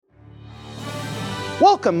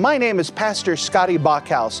Welcome, my name is Pastor Scotty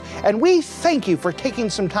Bachhaus, and we thank you for taking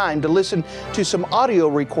some time to listen to some audio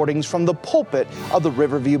recordings from the pulpit of the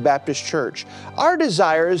Riverview Baptist Church. Our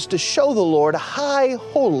desire is to show the Lord high,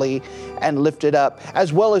 holy, and lifted up,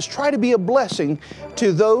 as well as try to be a blessing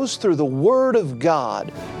to those through the Word of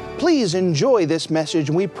God. Please enjoy this message,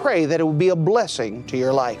 and we pray that it will be a blessing to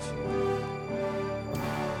your life.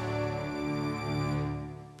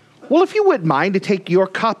 Well, if you wouldn't mind to take your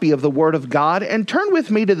copy of the Word of God and turn with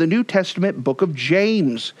me to the New Testament book of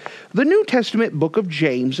James. The New Testament book of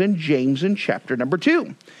James in chapter number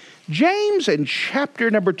 2. James in chapter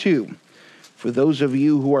number 2. For those of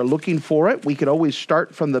you who are looking for it, we could always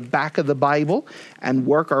start from the back of the Bible and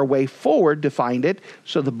work our way forward to find it.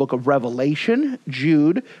 So the book of Revelation,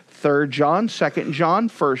 Jude, 3 John, 2 John,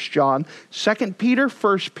 1 John, 2 Peter,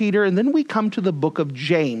 1 Peter, and then we come to the book of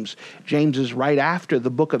James. James is right after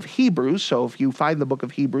the book of Hebrews, so if you find the book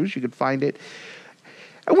of Hebrews, you could find it.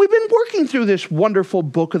 And we've been working through this wonderful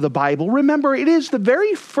book of the Bible. Remember, it is the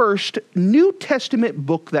very first New Testament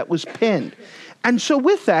book that was penned. And so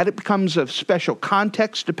with that, it becomes of special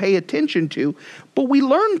context to pay attention to, but we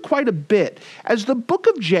learn quite a bit, as the book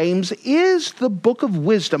of James is the book of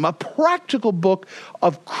wisdom, a practical book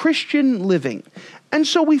of Christian living. And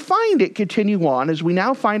so we find it continue on as we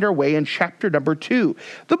now find our way in chapter number 2.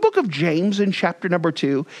 The book of James in chapter number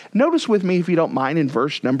 2, notice with me if you don't mind in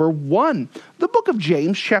verse number 1. The book of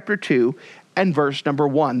James chapter 2 and verse number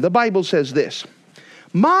 1. The Bible says this,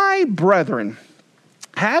 "My brethren,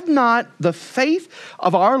 have not the faith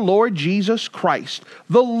of our Lord Jesus Christ,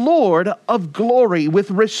 the Lord of glory,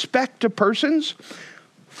 with respect to persons.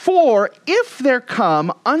 For if there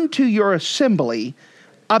come unto your assembly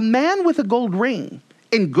a man with a gold ring,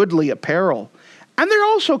 in goodly apparel, and there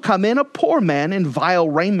also come in a poor man in vile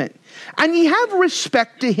raiment, and ye have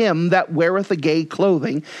respect to him that weareth a gay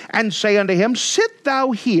clothing, and say unto him, Sit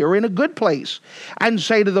thou here in a good place, and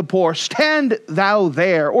say to the poor, Stand thou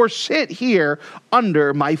there, or sit here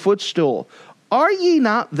under my footstool. Are ye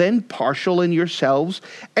not then partial in yourselves,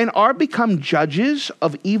 and are become judges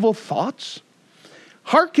of evil thoughts?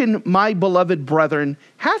 Hearken, my beloved brethren,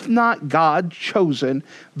 hath not God chosen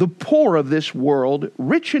the poor of this world,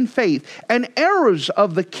 rich in faith, and heirs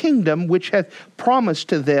of the kingdom which hath promised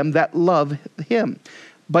to them that love him?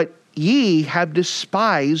 But ye have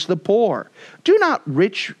despised the poor. Do not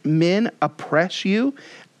rich men oppress you,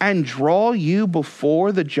 and draw you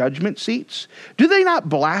before the judgment seats? Do they not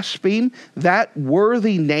blaspheme that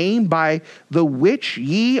worthy name by the which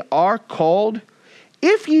ye are called?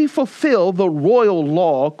 If ye fulfill the royal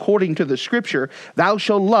law according to the Scripture, thou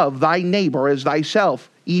shalt love thy neighbor as thyself,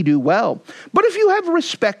 ye do well. But if you have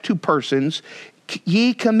respect to persons,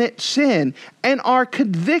 ye commit sin, and are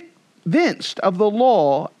convinced of the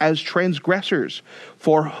law as transgressors.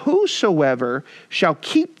 For whosoever shall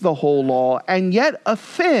keep the whole law, and yet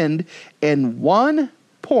offend in one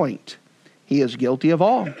point, he is guilty of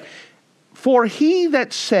all. For he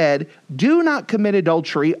that said, Do not commit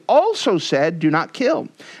adultery, also said, Do not kill.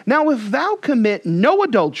 Now if thou commit no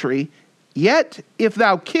adultery, yet if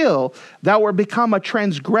thou kill, thou art become a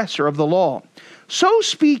transgressor of the law. So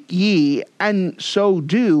speak ye, and so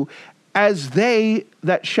do, as they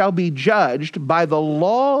that shall be judged by the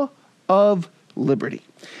law of liberty."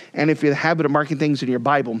 And if you have the habit of marking things in your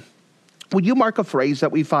Bible, would you mark a phrase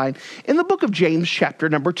that we find in the book of James chapter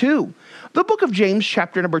number 2? The book of James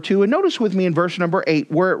chapter number 2, and notice with me in verse number 8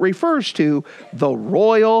 where it refers to the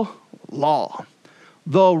royal law.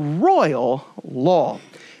 The royal law.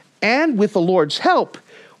 And with the Lord's help,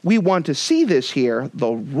 we want to see this here,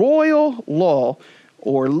 the royal law,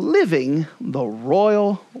 or living the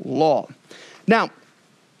royal law. Now,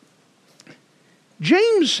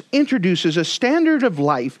 James introduces a standard of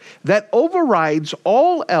life that overrides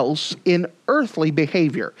all else in earthly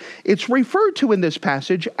behavior. It's referred to in this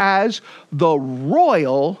passage as the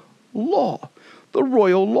royal law. The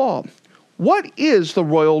royal law. What is the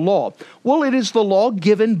royal law? Well, it is the law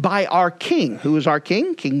given by our King. Who is our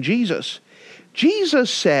King? King Jesus.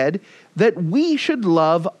 Jesus said that we should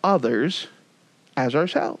love others as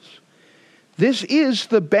ourselves. This is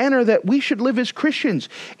the banner that we should live as Christians.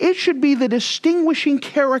 It should be the distinguishing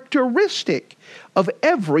characteristic of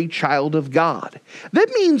every child of God.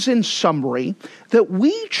 That means, in summary, that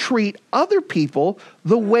we treat other people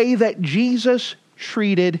the way that Jesus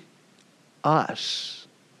treated us.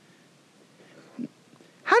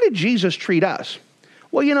 How did Jesus treat us?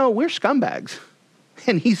 Well, we're scumbags,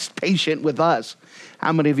 and he's patient with us.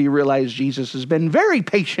 How many of you realize Jesus has been very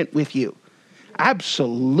patient with you?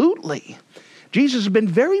 Absolutely. Jesus has been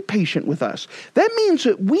very patient with us. That means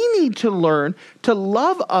that we need to learn to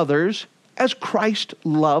love others as Christ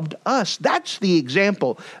loved us. That's the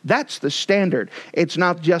example. That's the standard. It's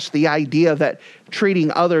not just the idea that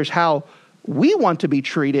treating others how we want to be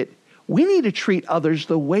treated. We need to treat others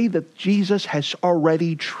the way that Jesus has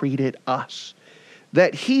already treated us.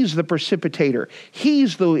 That he's the precipitator.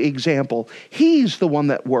 He's the example. He's the one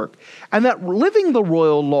that worked. And that living the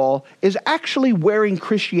royal law is actually wearing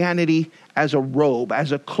Christianity as a robe,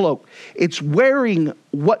 as a cloak. It's wearing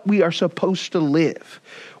what we are supposed to live.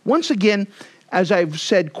 Once again, as I've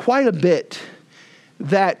said quite a bit,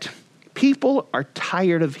 that people are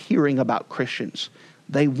tired of hearing about Christians.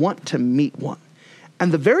 They want to meet one.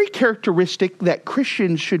 And the very characteristic that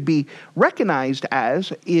Christians should be recognized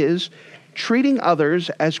as is treating others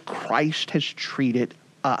as Christ has treated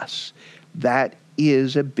us. That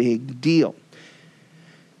is a big deal.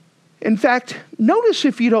 In fact, notice,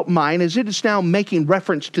 if you don't mind, as it is now making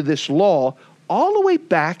reference to this law all the way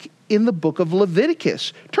back in the book of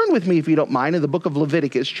Leviticus. Turn with me, if you don't mind, in the book of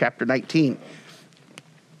Leviticus, chapter 19.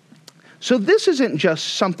 So this isn't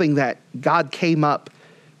just something that God came up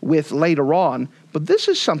with later on, but this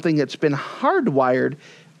is something that's been hardwired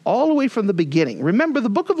all the way from the beginning. Remember, the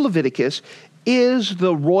book of Leviticus is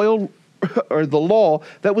the royal or the law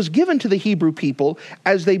that was given to the Hebrew people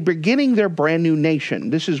as they beginning their brand new nation.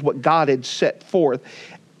 This is what God had set forth.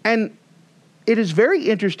 And it is very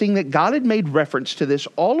interesting that God had made reference to this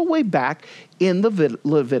all the way back in the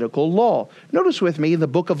Levitical law. Notice with me in the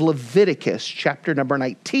book of Leviticus, chapter number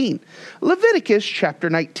 19. Leviticus chapter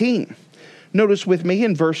 19. Notice with me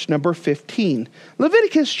in verse number 15.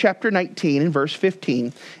 Leviticus chapter 19 and verse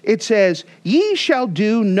 15. It says, "Ye shall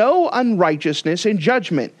do no unrighteousness in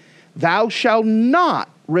judgment. Thou shalt not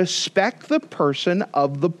respect the person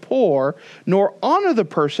of the poor, nor honor the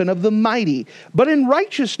person of the mighty. But in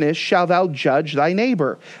righteousness shalt thou judge thy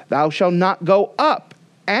neighbor. Thou shalt not go up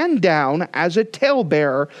and down as a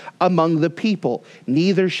talebearer among the people.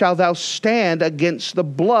 Neither shalt thou stand against the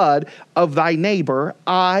blood of thy neighbor.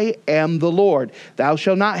 I am the Lord. Thou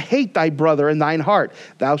shalt not hate thy brother in thine heart.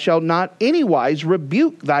 Thou shalt not anywise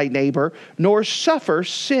rebuke thy neighbor, nor suffer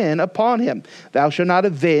sin upon him. Thou shalt not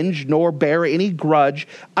avenge, nor bear any grudge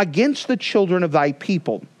against the children of thy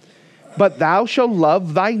people. But thou shalt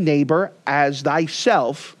love thy neighbor as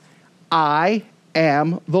thyself. I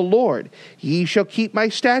am the Lord. Ye shall keep my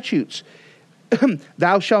statutes.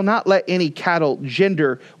 Thou shalt not let any cattle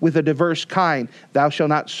gender with a diverse kind. Thou shalt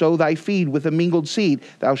not sow thy feed with a mingled seed.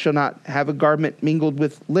 Thou shalt not have a garment mingled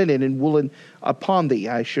with linen and woolen upon thee."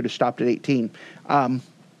 I should have stopped at 18.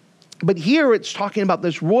 But here it's talking about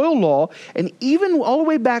this royal law, and even all the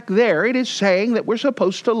way back there, it is saying that we're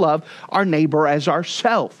supposed to love our neighbor as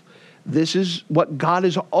ourselves. This is what God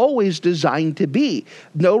has always designed to be.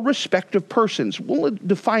 No respect of persons. We'll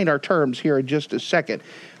define our terms here in just a second.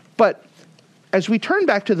 But as we turn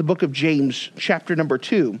back to the book of James, chapter number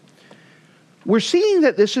 2, we're seeing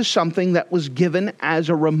that this is something that was given as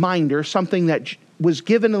a reminder, something that was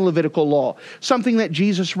given in Levitical law, something that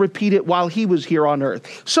Jesus repeated while he was here on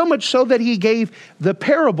earth. So much so that he gave the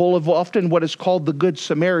parable of often what is called the Good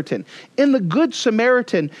Samaritan. In the Good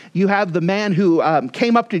Samaritan, you have the man who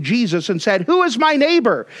came up to Jesus and said, "Who is my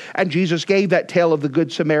neighbor?" And Jesus gave that tale of the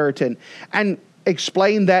Good Samaritan and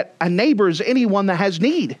explained that a neighbor is anyone that has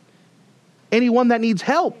need, anyone that needs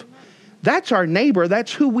help. That's our neighbor.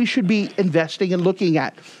 That's who we should be investing and looking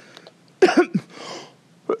at.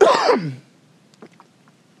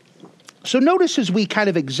 So notice as we kind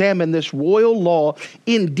of examine this royal law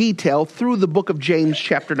in detail through the book of James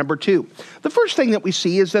chapter number 2. The first thing that we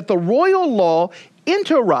see is that the royal law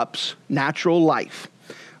interrupts natural life.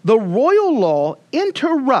 The royal law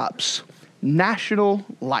interrupts natural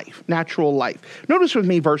life. Notice with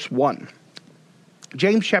me verse 1.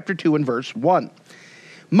 James chapter 2 and verse 1.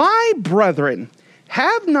 "My brethren,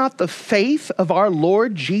 have not the faith of our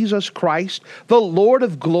Lord Jesus Christ, the Lord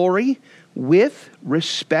of glory, with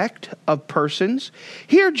respect of persons."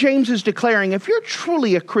 Here James is declaring, if you're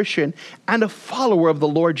truly a Christian and a follower of the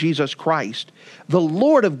Lord Jesus Christ, the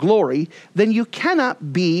Lord of glory, then you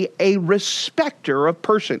cannot be a respecter of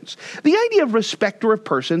persons. The idea of respecter of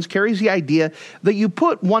persons carries the idea that you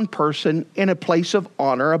put one person in a place of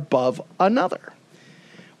honor above another.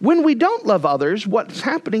 When we don't love others, what's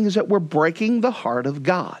happening is that we're breaking the heart of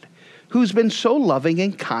God, who's been so loving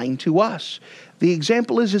and kind to us. The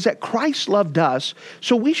example is that Christ loved us,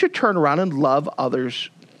 so we should turn around and love others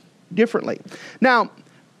differently. Now,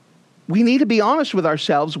 we need to be honest with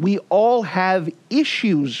ourselves. We all have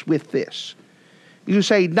issues with this. You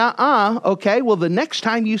say, okay, well, the next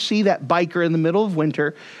time you see that biker in the middle of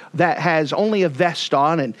winter that has only a vest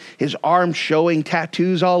on and his arms showing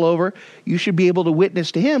tattoos all over, you should be able to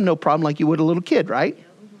witness to him, no problem, like you would a little kid, right?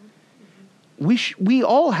 we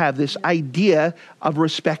all have this idea of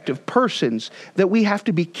respect of persons that we have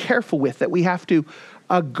to be careful with, that we have to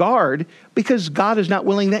guard, because God is not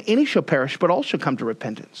willing that any shall perish, but all shall come to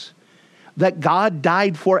repentance. That God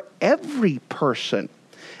died for every person,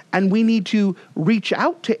 and we need to reach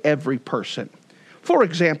out to every person. For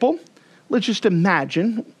example, let's just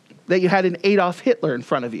imagine that you had an Adolf Hitler in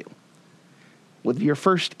front of you. Would your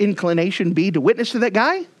first inclination be to witness to that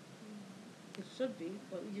guy? It should be,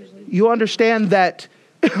 but usually... You understand that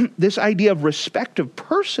this idea of respect of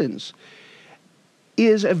persons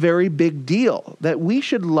is a very big deal, that we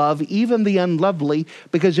should love even the unlovely,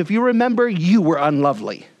 because if you remember, you were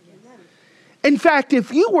unlovely. In fact,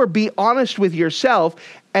 if you were be honest with yourself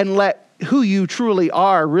and let who you truly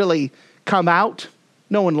are really come out,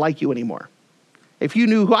 no one would like you anymore. If you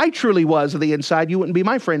knew who I truly was on the inside, you wouldn't be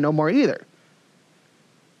my friend no more either.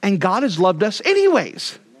 And God has loved us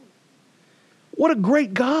anyways. What a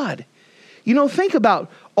great God. You know, think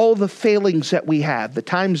about all the failings that we have, the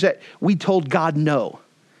times that we told God no,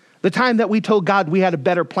 the time that we told God we had a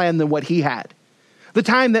better plan than what he had. The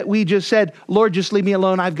time that we just said, Lord, just leave me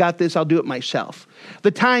alone. I've got this. I'll do it myself.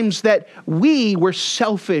 The times that we were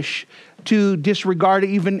selfish to disregard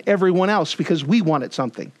even everyone else because we wanted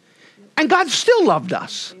something. And God still loved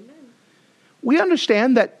us. Amen. We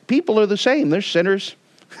understand that people are the same. They're sinners,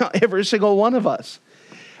 every single one of us.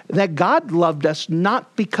 That God loved us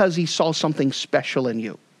not because he saw something special in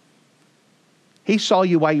you. He saw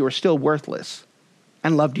you while you were still worthless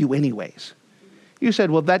and loved you anyways. You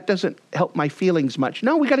said, well, that doesn't help my feelings much.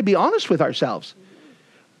 No, we got to be honest with ourselves.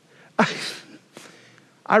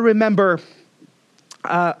 I remember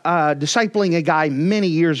discipling a guy many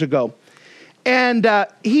years ago, and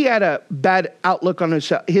he had a bad outlook on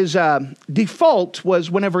his default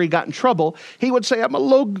was whenever he got in trouble, he would say,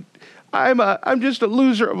 I'm just a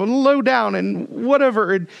loser, I'm a low down and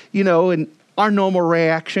whatever, and our normal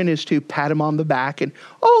reaction is to pat him on the back and,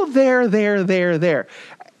 oh, there.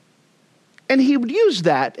 And he would use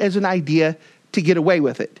that as an idea to get away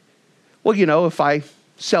with it. Well, if I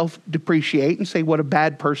self-depreciate and say what a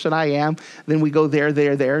bad person I am, then we go there,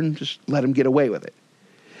 and just let him get away with it.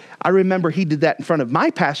 I remember he did that in front of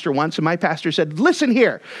my pastor once, and my pastor said, listen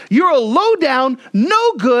here, you're a low-down,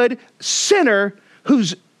 no-good sinner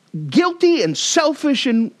who's guilty and selfish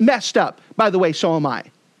and messed up. By the way, so am I.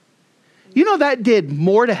 That did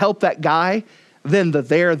more to help that guy than the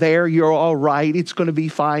there, you're all right, it's going to be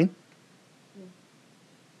fine.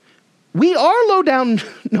 We are low down,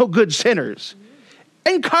 no good sinners.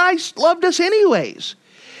 And Christ loved us anyways.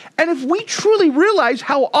 And if we truly realize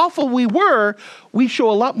how awful we were, we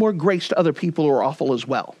show a lot more grace to other people who are awful as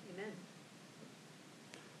well. Amen.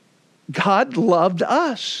 God loved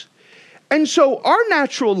us. And so our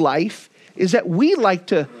natural life is that we like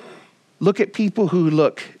to look at people who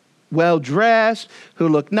look well-dressed, who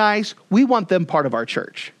look nice. We want them part of our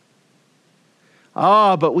church.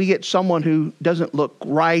 But we get someone who doesn't look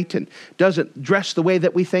right and doesn't dress the way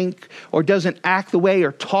that we think, or doesn't act the way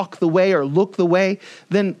or talk the way or look the way,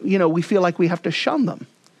 then, we feel like we have to shun them.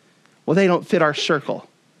 Well, they don't fit our circle.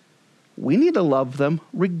 We need to love them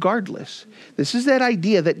regardless. This is that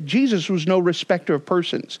idea that Jesus was no respecter of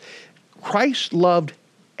persons. Christ loved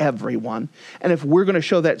everyone. And if we're going to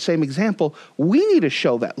show that same example, we need to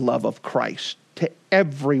show that love of Christ to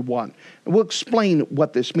everyone. And we'll explain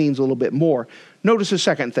what this means a little bit more. Notice the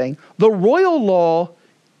second thing. The royal law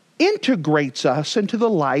integrates us into the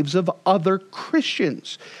lives of other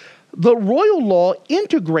Christians. The royal law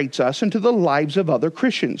integrates us into the lives of other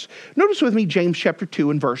Christians. Notice with me James chapter 2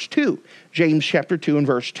 and verse 2. James chapter 2 and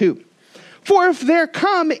verse 2. For if there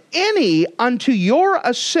come any unto your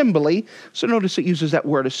assembly, so notice it uses that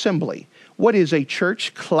word assembly. What is a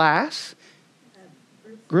church? Class?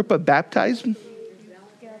 Group of baptized?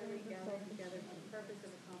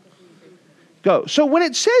 Go. So when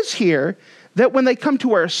it says here that when they come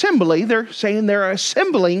to our assembly, they're saying they're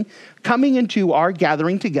assembling, coming into our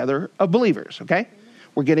gathering together of believers, okay?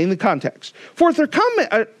 We're getting the context. For if there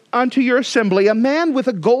come unto your assembly a man with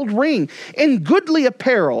a gold ring in goodly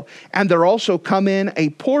apparel, and there also come in a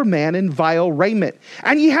poor man in vile raiment,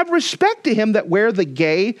 and ye have respect to him that wear the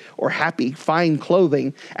gay or happy fine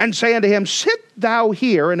clothing, and say unto him, sit thou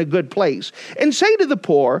here in a good place, and say to the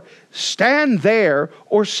poor, stand there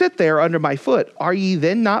or sit there under my foot. Are ye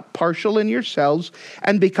then not partial in yourselves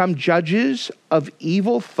and become judges of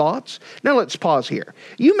evil thoughts? Now let's pause here.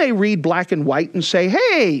 You may read black and white and say,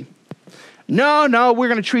 hey, no, we're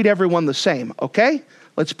going to treat everyone the same, okay?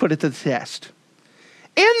 Let's put it to the test.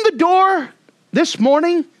 In the door this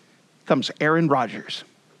morning comes Aaron Rodgers.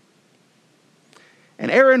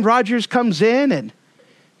 And Aaron Rodgers comes in and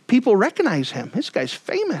people recognize him. This guy's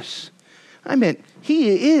famous. I meant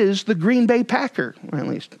he is the Green Bay Packer, or at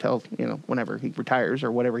least until, whenever he retires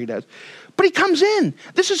or whatever he does. But he comes in.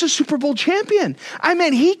 This is a Super Bowl champion. I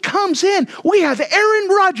mean, he comes in. We have Aaron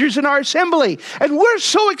Rodgers in our assembly, and we're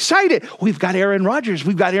so excited. We've got Aaron Rodgers.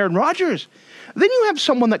 We've got Aaron Rodgers. Then you have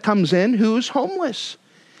someone that comes in who's homeless.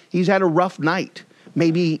 He's had a rough night.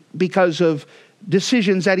 Maybe because of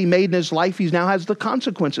decisions that he made in his life, he now has the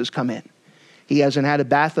consequences come in. He hasn't had a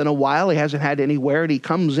bath in a while. He hasn't had anywhere. And he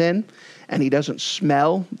comes in and he doesn't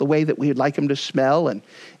smell the way that we'd like him to smell. And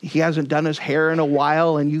he hasn't done his hair in a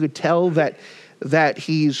while. And you could tell that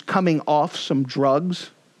he's coming off some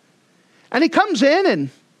drugs. And he comes in, and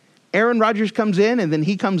Aaron Rodgers comes in, and then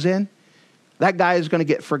he comes in. That guy is going to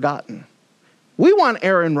get forgotten. We want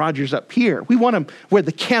Aaron Rodgers up here. We want him where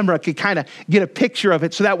the camera could kind of get a picture of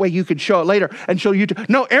it so that way you could show it later and show YouTube.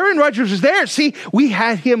 No, Aaron Rodgers is there. See, we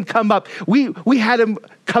had him come up. We had him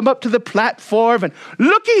come up to the platform, and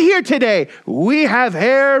looky here today. We have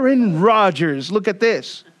Aaron Rodgers. Look at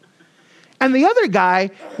this. And the other guy,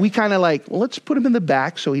 we kind of like, well, let's put him in the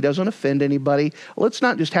back so he doesn't offend anybody. Let's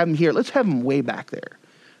not just have him here. Let's have him way back there.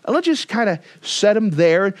 And let's just kind of set him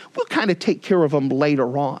there, and we'll kind of take care of him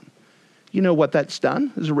later on. You know what that's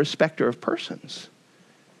done? Is a respecter of persons.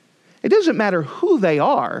 It doesn't matter who they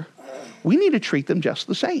are. We need to treat them just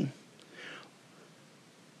the same.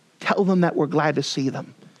 Tell them that we're glad to see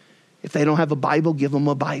them. If they don't have a Bible, give them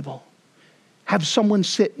a Bible. Have someone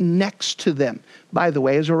sit next to them. By the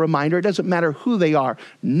way, as a reminder, it doesn't matter who they are.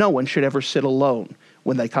 No one should ever sit alone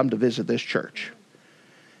when they come to visit this church.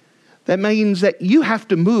 That means that you have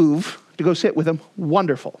to move to go sit with them.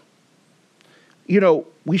 Wonderful.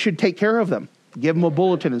 We should take care of them. Give them a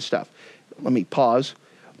bulletin and stuff. Let me pause.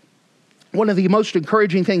 One of the most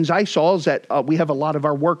encouraging things I saw is that we have a lot of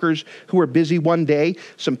our workers who are busy one day.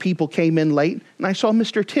 Some people came in late, and I saw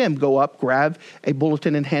Mr. Tim go up, grab a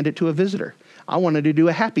bulletin, and hand it to a visitor. I wanted to do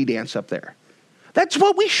a happy dance up there. That's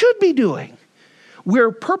what we should be doing.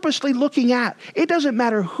 We're purposely looking at. It doesn't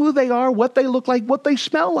matter who they are, what they look like, what they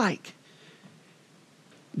smell like.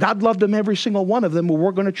 God loved them, every single one of them, but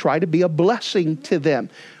we're going to try to be a blessing to them.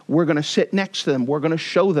 We're going to sit next to them. We're going to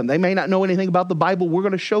show them. They may not know anything about the Bible. We're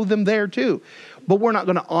going to show them there too. But we're not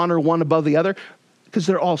going to honor one above the other because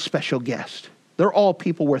they're all special guests. They're all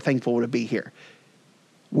people we're thankful to be here.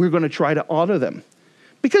 We're going to try to honor them.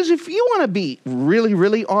 Because if you want to be really,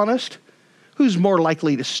 really honest, who's more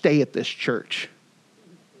likely to stay at this church?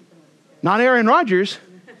 Not Aaron Rodgers.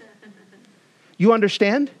 You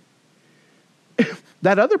understand?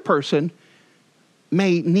 That other person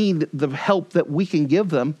may need the help that we can give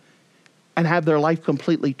them and have their life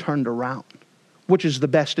completely turned around, which is the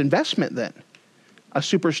best investment then. A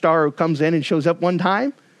superstar who comes in and shows up one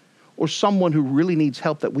time, or someone who really needs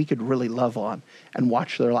help that we could really love on and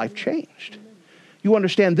watch their life changed. You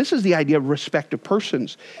understand, this is the idea of respect of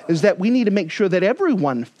persons, is that we need to make sure that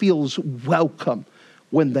everyone feels welcome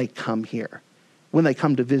when they come here, when they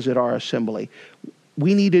come to visit our assembly.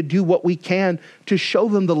 We need to do what we can to show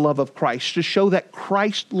them the love of Christ, to show that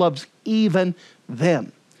Christ loves even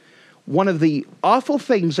them. One of the awful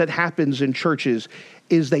things that happens in churches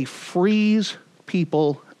is they freeze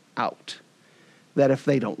people out. That if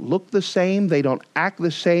they don't look the same, they don't act the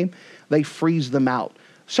same, they freeze them out.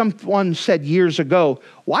 Someone said years ago,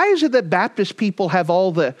 why is it that Baptist people have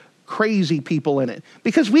all the crazy people in it?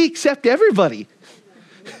 Because we accept everybody.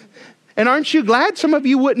 And aren't you glad? Some of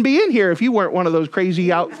you wouldn't be in here if you weren't one of those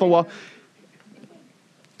crazy out the wall.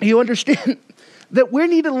 You understand that we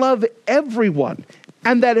need to love everyone,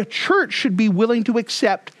 and that a church should be willing to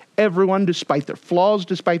accept everyone despite their flaws,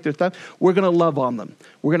 despite their stuff. We're going to love on them.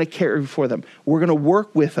 We're going to care for them. We're going to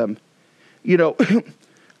work with them.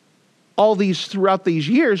 Throughout these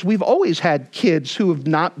years, we've always had kids who have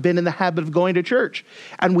not been in the habit of going to church,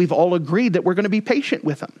 and we've all agreed that we're going to be patient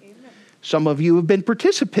with them. Some of you have been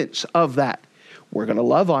participants of that. We're going to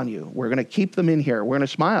love on you. We're going to keep them in here. We're going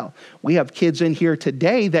to smile. We have kids in here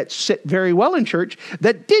today that sit very well in church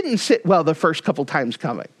that didn't sit well the first couple times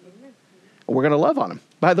coming. We're going to love on them.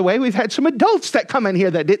 By the way, we've had some adults that come in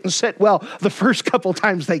here that didn't sit well the first couple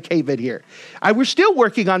times they came in here. We're still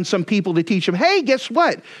working on some people to teach them, hey, guess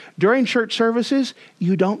what? During church services,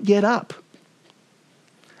 you don't get up.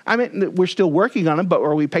 We're still working on them, but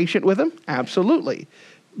are we patient with them? Absolutely.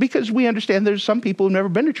 Because we understand there's some people who've never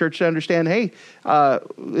been to church that understand, hey,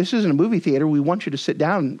 this isn't a movie theater. We want you to sit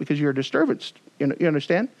down because you're a disturbance. You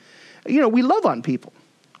understand? We love on people.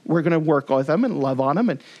 We're going to work with them and love on them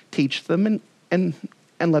and teach them and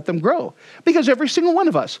let them grow. Because every single one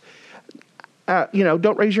of us,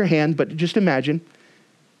 don't raise your hand, but just imagine,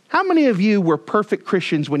 how many of you were perfect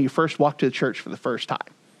Christians when you first walked to the church for the first time?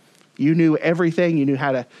 You knew everything. You knew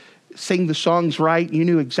how to sing the songs right, you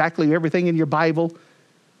knew exactly everything in your Bible.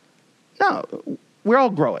 No, we're all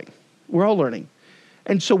growing. We're all learning.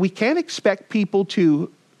 And so we can't expect people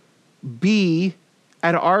to be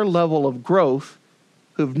at our level of growth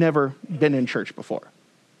who've never been in church before.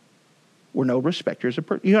 We're no respecters of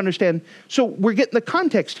persons. You understand? So we're getting the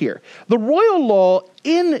context here. The royal law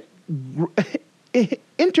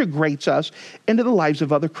integrates us into the lives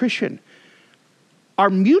of other Christians. Our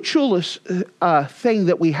mutualist thing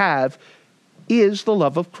that we have is the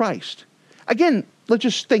love of Christ. Again, let's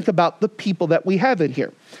just think about the people that we have in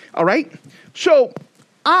here. All right? So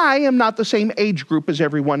I am not the same age group as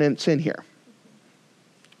everyone that's in here.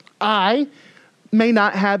 I may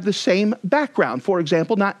not have the same background. For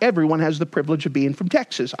example, not everyone has the privilege of being from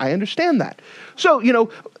Texas. I understand that. So, you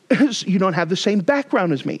don't have the same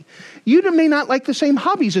background as me. You may not like the same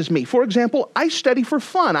hobbies as me. For example, I study for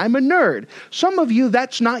fun. I'm a nerd. Some of you,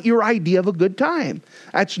 that's not your idea of a good time.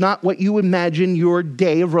 That's not what you imagine your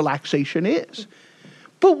day of relaxation is.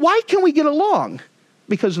 But why can we get along?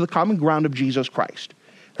 Because of the common ground of Jesus Christ.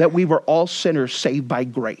 That we were all sinners saved by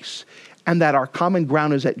grace. And that our common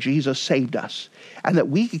ground is that Jesus saved us. And that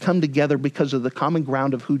we can come together because of the common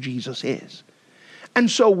ground of who Jesus is. And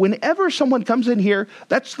so whenever someone comes in here,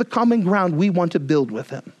 that's the common ground we want to build with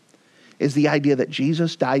them. Is the idea that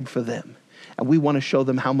Jesus died for them. And we want to show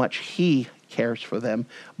them how much he cares for them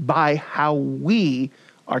by how we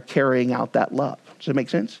are carrying out that love. Does that make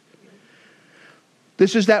sense?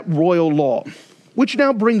 This is that royal law. Which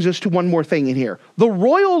now brings us to one more thing in here. The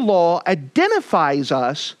royal law identifies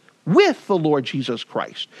us with the Lord Jesus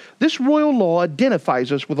Christ. This royal law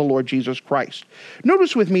identifies us with the Lord Jesus Christ.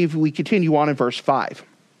 Notice with me if we continue on in verse 5.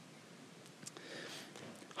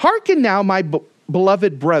 Hearken now, my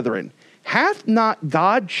beloved brethren, hath not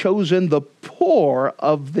God chosen the poor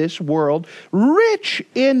of this world, rich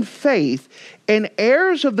in faith, and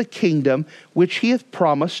heirs of the kingdom which he hath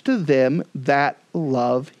promised to them that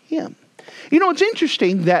love him? It's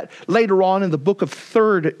interesting that later on in the book of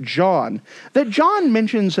 3 John, that John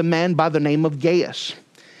mentions a man by the name of Gaius.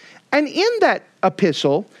 And in that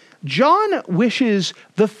epistle, John wishes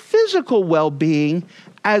the physical well-being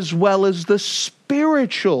as well as the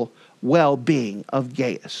spiritual well-being of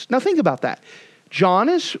Gaius. Now think about that. John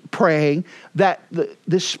is praying that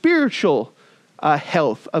the spiritual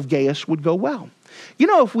health of Gaius would go well.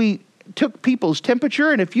 If we took people's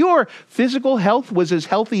temperature, and if your physical health was as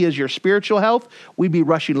healthy as your spiritual health, we'd be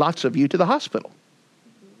rushing lots of you to the hospital.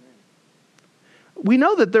 We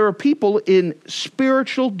know that there are people in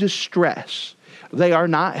spiritual distress. They are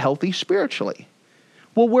not healthy spiritually.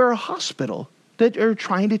 Well, we're a hospital that are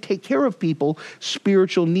trying to take care of people's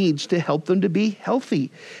spiritual needs to help them to be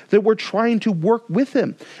healthy, that we're trying to work with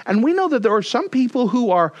them. And we know that there are some people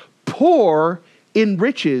who are poor in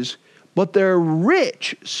riches, but they're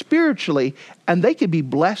rich spiritually, and they can be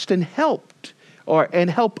blessed and helped and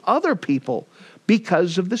help other people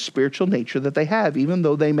because of the spiritual nature that they have, even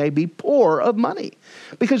though they may be poor of money.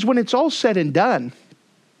 Because when it's all said and done,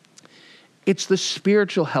 it's the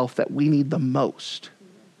spiritual health that we need the most.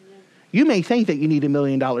 You may think that you need $1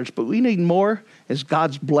 million, but we need more is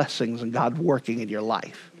God's blessings and God working in your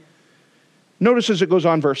life. Notice as it goes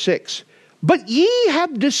on, verse 6, but ye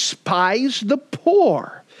have despised the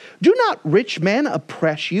poor. Do not rich men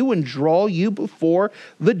oppress you and draw you before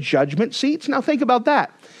the judgment seats? Now think about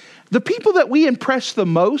that. The people that we impress the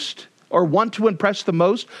most or want to impress the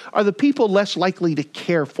most are the people less likely to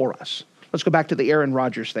care for us. Let's go back to the Aaron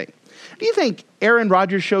Rodgers thing. Do you think Aaron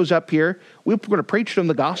Rodgers shows up here, we're going to preach to him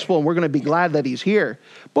the gospel and we're going to be glad that he's here.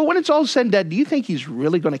 But when it's all said and done, do you think he's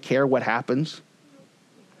really going to care what happens?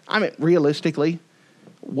 I mean, realistically,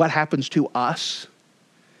 what happens to us?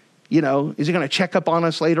 Is he going to check up on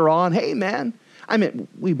us later on? Hey, man. I mean,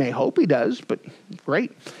 we may hope he does, but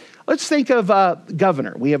great. Let's think of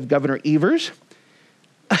governor. We have Governor Evers.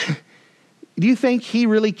 Do you think he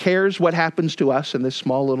really cares what happens to us in this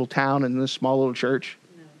small little town and this small little church?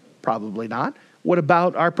 No. Probably not. What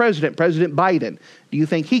about our president, President Biden? Do you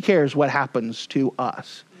think he cares what happens to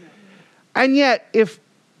us? No. And yet, if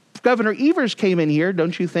Governor Evers came in here,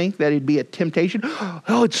 don't you think that it'd be a temptation?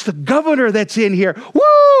 Oh, it's the governor that's in here.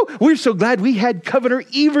 Woo! We're so glad we had Governor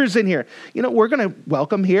Evers in here. We're going to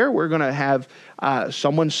welcome here. We're going to have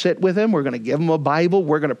someone sit with him. We're going to give him a Bible.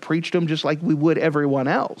 We're going to preach to him just like we would everyone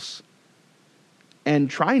else.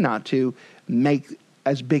 And try not to make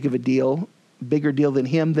as bigger deal than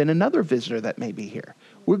him than another visitor that may be here.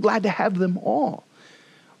 We're glad to have them all.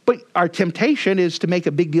 But our temptation is to make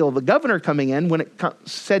a big deal of the governor coming in. When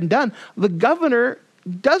it's said and done, the governor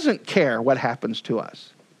doesn't care what happens to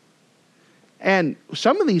us. And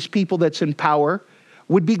some of these people that's in power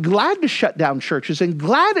would be glad to shut down churches and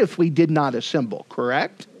glad if we did not assemble,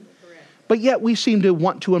 correct? But yet we seem to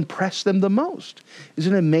want to impress them the most.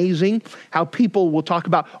 Isn't it amazing how people will talk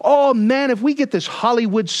about, oh man, if we get this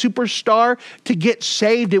Hollywood superstar to get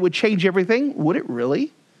saved, it would change everything? Would it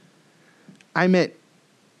really? I mean,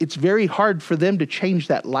 it's very hard for them to change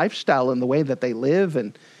that lifestyle and the way that they live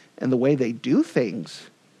and the way they do things.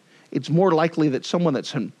 It's more likely that someone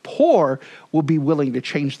that's poor will be willing to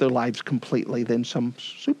change their lives completely than some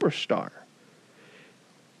superstar.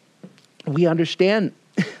 We understand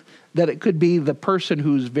that it could be the person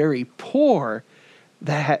who's very poor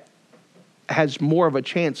that has more of a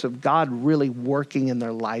chance of God really working in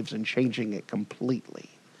their lives and changing it completely.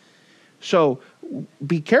 So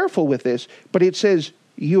be careful with this, but it says,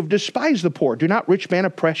 you have despised the poor. Do not rich men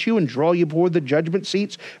oppress you and draw you before the judgment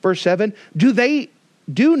seats? Verse 7,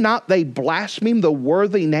 do not they blaspheme the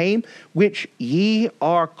worthy name which ye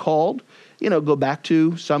are called? Go back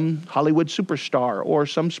to some Hollywood superstar or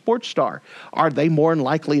some sports star. Are they more than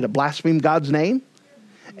likely to blaspheme God's name?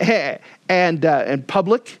 And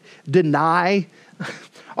public deny,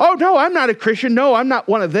 oh no, I'm not a Christian. No, I'm not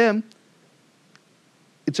one of them.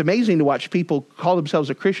 It's amazing to watch people call themselves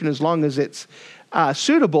a Christian as long as it's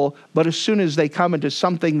suitable, but as soon as they come into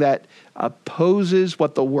something that opposes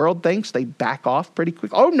what the world thinks, they back off pretty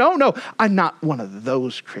quick. Oh no, I'm not one of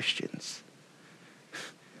those Christians.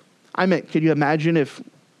 I mean, could you imagine if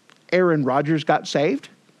Aaron Rodgers got saved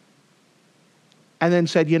and then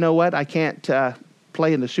said, you know what, I can't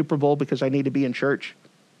play in the Super Bowl because I need to be in church?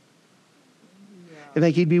 Yeah. You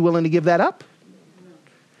think he'd be willing to give that up?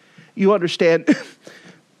 You understand,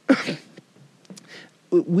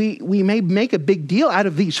 we may make a big deal out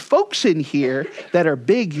of these folks in here that are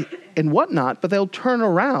big and whatnot, but they'll turn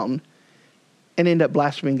around and end up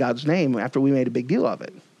blaspheming God's name after we made a big deal of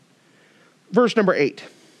it. Verse number 8.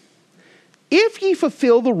 If ye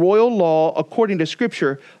fulfill the royal law according to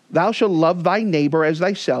Scripture, thou shalt love thy neighbor as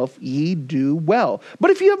thyself, ye do well.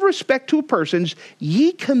 But if you have respect to persons,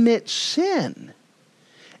 ye commit sin,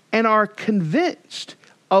 and are convinced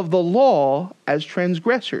of the law as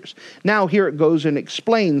transgressors. Now here it goes and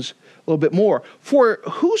explains a little bit more. For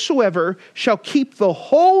whosoever shall keep the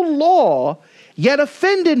whole law, yet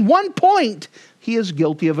offend in one point, he is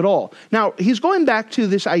guilty of it all. Now, he's going back to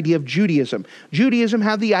this idea of Judaism. Judaism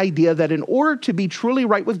had the idea that in order to be truly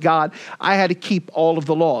right with God, I had to keep all of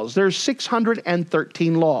the laws. There's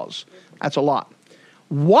 613 laws. That's a lot.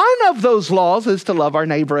 One of those laws is to love our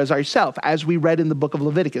neighbor as ourselves, as we read in the book of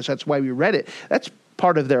Leviticus. That's why we read it. That's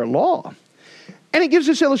part of their law. And it gives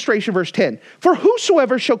this illustration, verse 10. For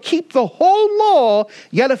whosoever shall keep the whole law,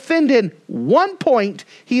 yet offend in one point,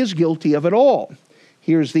 he is guilty of it all.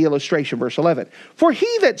 Here's the illustration, verse 11. For he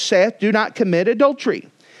that saith, do not commit adultery,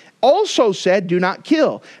 also said, do not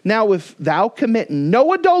kill. Now if thou commit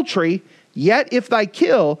no adultery, yet if thou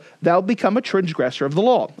kill, thou become a transgressor of the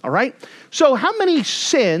law. All right? So how many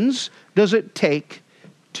sins does it take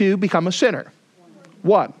to become a sinner?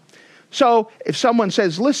 One. So if someone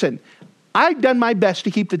says, listen, I've done my best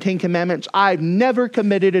to keep the 10 Commandments. I've never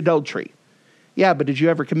committed adultery. Yeah, but did you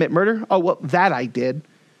ever commit murder? Oh, well, that I did.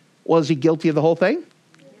 Was he guilty of the whole thing?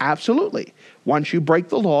 Absolutely. Once you break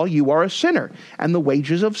the law, you are a sinner. And the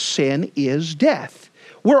wages of sin is death.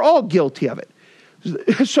 We're all guilty of it.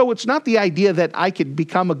 So it's not the idea that I could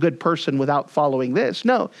become a good person without following this.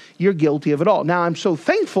 No, you're guilty of it all. Now, I'm so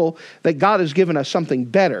thankful that God has given us something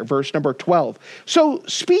better. Verse number 12. So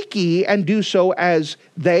speak ye and do so as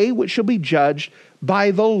they which shall be judged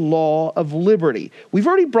by the law of liberty. We've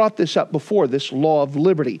already brought this up before, this law of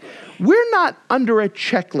liberty. We're not under a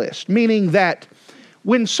checklist, meaning that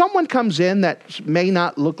when someone comes in that may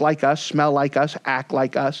not look like us, smell like us, act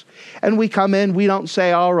like us, and we come in, we don't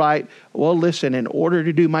say, all right, well, listen, in order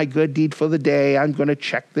to do my good deed for the day, I'm going to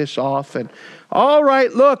check this off. And all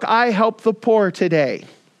right, look, I helped the poor today.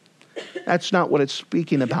 That's not what it's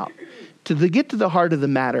speaking about. To get to the heart of the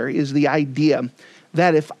matter is the idea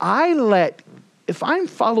that if I'm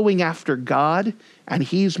following after God and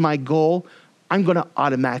He's my goal, I'm going to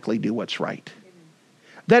automatically do what's right.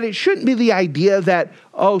 That it shouldn't be the idea that,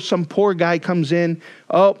 oh, some poor guy comes in.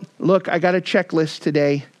 Oh, look, I got a checklist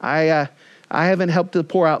today. I haven't helped the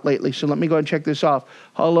poor out lately, so let me go and check this off.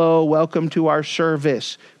 Hello, welcome to our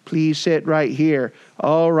service. Please sit right here.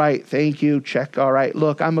 All right, thank you. Check. All right,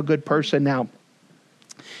 look, I'm a good person now.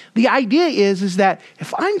 The idea is that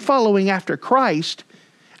if I'm following after Christ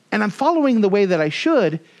and I'm following the way that I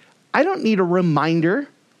should, I don't need a reminder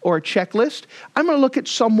or a checklist. I'm going to look at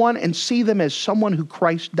someone and see them as someone who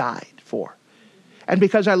Christ died for. And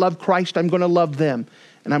because I love Christ, I'm going to love them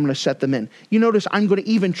and I'm going to set them in. You notice I'm going to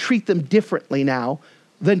even treat them differently now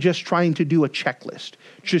than just trying to do a checklist,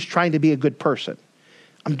 just trying to be a good person.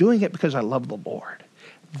 I'm doing it because I love the Lord.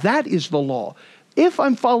 That is the law. If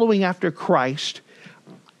I'm following after Christ,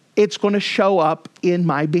 it's going to show up in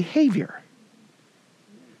my behavior.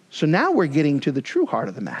 So now we're getting to the true heart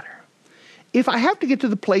of the matter. If I have to get to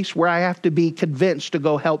the place where I have to be convinced to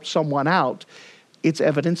go help someone out, it's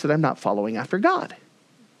evidence that I'm not following after God.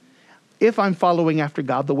 If I'm following after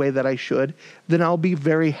God the way that I should, then I'll be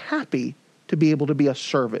very happy to be able to be a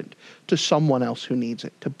servant to someone else who needs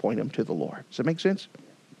it, to point them to the Lord. Does that make sense?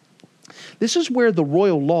 This is where the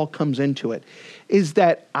royal law comes into it, is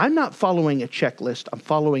that I'm not following a checklist, I'm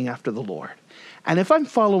following after the Lord. And if I'm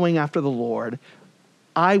following after the Lord,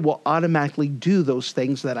 I will automatically do those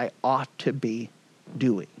things that I ought to be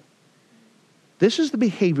doing. This is the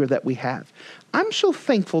behavior that we have. I'm so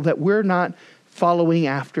thankful that we're not following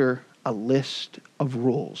after a list of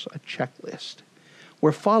rules, a checklist.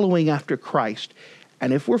 We're following after Christ.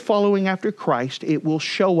 And if we're following after Christ, it will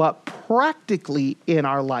show up practically in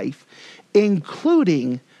our life,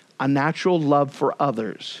 including a natural love for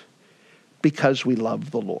others because we love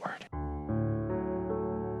the Lord.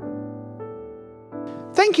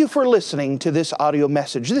 Thank you for listening to this audio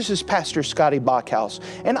message. This is Pastor Scotty Bachhaus,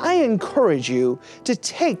 and I encourage you to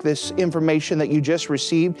take this information that you just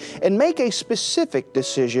received and make a specific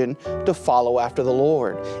decision to follow after the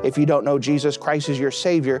Lord. If you don't know Jesus Christ as your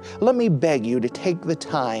Savior, let me beg you to take the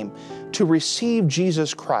time to receive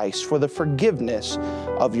Jesus Christ for the forgiveness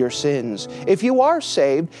of your sins. If you are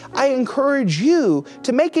saved, I encourage you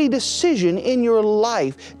to make a decision in your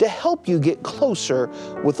life to help you get closer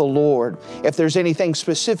with the Lord. If there's anything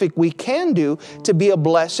specific we can do to be a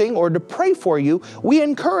blessing or to pray for you, we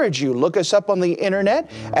encourage you. Look us up on the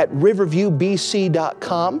internet at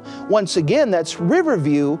riverviewbc.com. Once again, that's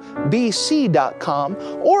riverviewbc.com.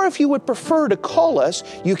 Or if you would prefer to call us,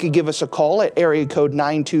 you could give us a call at area code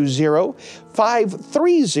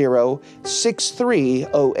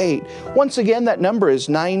 920-530-6308. Once again, that number is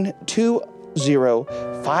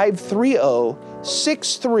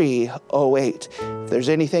 920-530-6308. If there's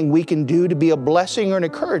anything we can do to be a blessing or an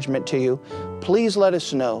encouragement to you, please let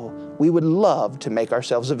us know. We would love to make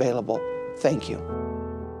ourselves available. Thank you.